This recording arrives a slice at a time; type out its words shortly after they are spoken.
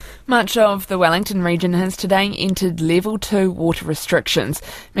Much of the Wellington region has today entered Level 2 water restrictions,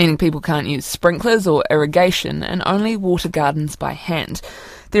 meaning people can't use sprinklers or irrigation and only water gardens by hand.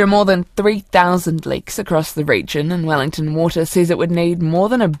 There are more than 3,000 leaks across the region, and Wellington Water says it would need more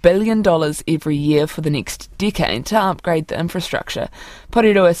than $1 billion every year for the next decade to upgrade the infrastructure.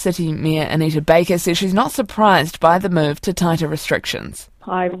 Porirua City Mayor Anita Baker says she's not surprised by the move to tighter restrictions.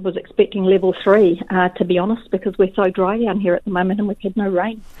 I was expecting level 3, to be honest, because we're so dry down here at the moment and we've had no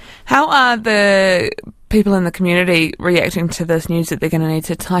rain. How are the people in the community reacting to this news that they're going to need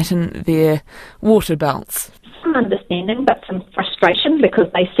to tighten their water belts? Some understanding, but some frustration because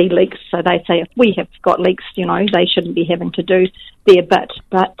they see leaks, so they say if we have got leaks, they shouldn't be having to do their bit.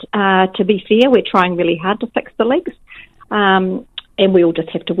 But to be fair, we're trying really hard to fix the leaks, and we all just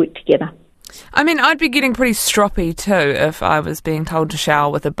have to work together. I mean, I'd be getting pretty stroppy too if I was being told to shower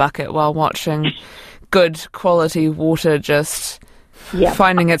with a bucket while watching good quality water just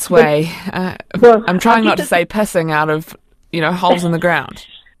finding its way. I'm trying not to say pissing out of, holes in the ground.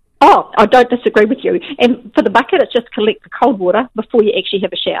 Oh, I don't disagree with you. And for the bucket, it's just collect the cold water before you actually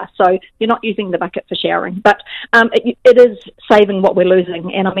have a shower. So you're not using the bucket for showering. But it is saving what we're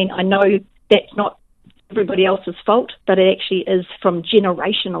losing. And I know that's not everybody else's fault, but it actually is from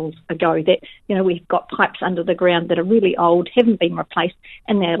generations ago that, we've got pipes under the ground that are really old, haven't been replaced,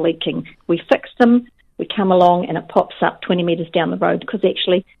 and they're leaking. We fix them, we come along, and it pops up 20 metres down the road because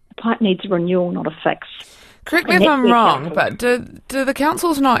actually the pipe needs a renewal, not a fix. Correct me if I'm wrong, but do the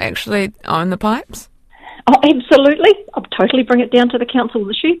councils not actually own the pipes? Oh, absolutely. I'll totally bring it down to the council's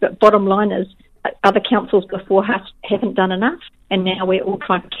issue, but bottom line is other councils before us haven't done enough, and now we're all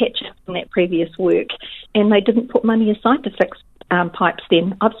trying to catch up on that previous work, and they didn't put money aside to fix pipes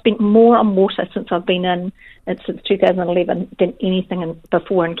then. I've spent more on water since I've been in, since 2011, than anything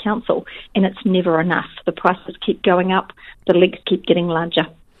before in council, and it's never enough. The prices keep going up, the leaks keep getting larger.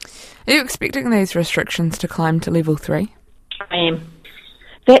 Are you expecting these restrictions to climb to level 3? I am.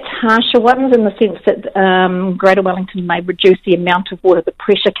 That's harsher ones in the sense that Greater Wellington may reduce the amount of water, the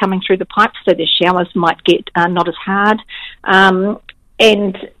pressure coming through the pipes, so the showers might get not as hard.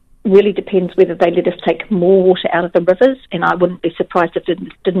 And really depends whether they let us take more water out of the rivers, and I wouldn't be surprised if it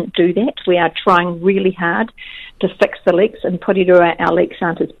didn't do that. We are trying really hard to fix the leaks. In Porirua, our leaks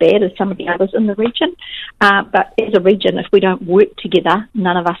aren't as bad as some of the others in the region. But as a region, if we don't work together,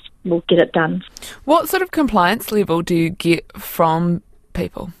 none of us will get it done. What sort of compliance level do you get from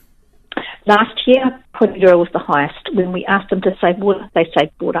people? Last year, Porirua was the highest. When we asked them to save water, they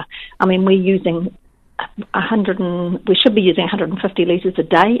saved water. We're using we should be using 150 litres a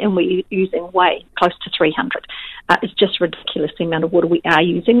day, and we're using way close to 300. It's just ridiculous the amount of water we are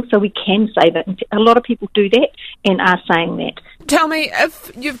using, so we can save it. And a lot of people do that and are saying that. Tell me,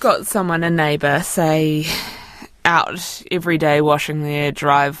 if you've got a neighbour, say, out every day washing their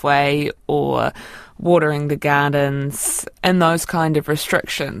driveway or watering the gardens and those kind of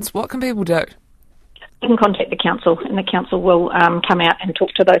restrictions, what can people do? You can contact the council, and the council will come out and talk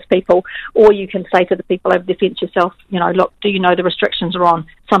to those people. Or you can say to the people over the fence yourself, look, do you know the restrictions are on?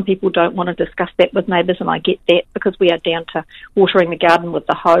 Some people don't want to discuss that with neighbours, and I get that, because we are down to watering the garden with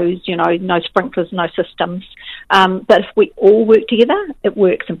the hose, no sprinklers, no systems. But if we all work together, it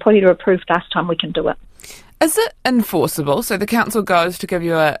works, and Porirua approved last time we can do it. Is it enforceable? So the council goes to give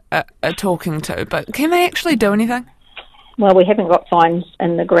you a talking to, but can they actually do anything? Well, we haven't got fines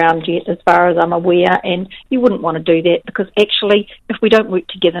in the ground yet, as far as I'm aware, and you wouldn't want to do that because actually, if we don't work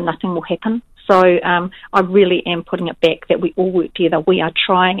together, nothing will happen. So I really am putting it back that we all work together. We are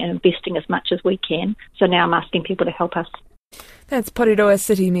trying and investing as much as we can. So now I'm asking people to help us. That's Porirua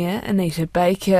City Mayor Anita Baker.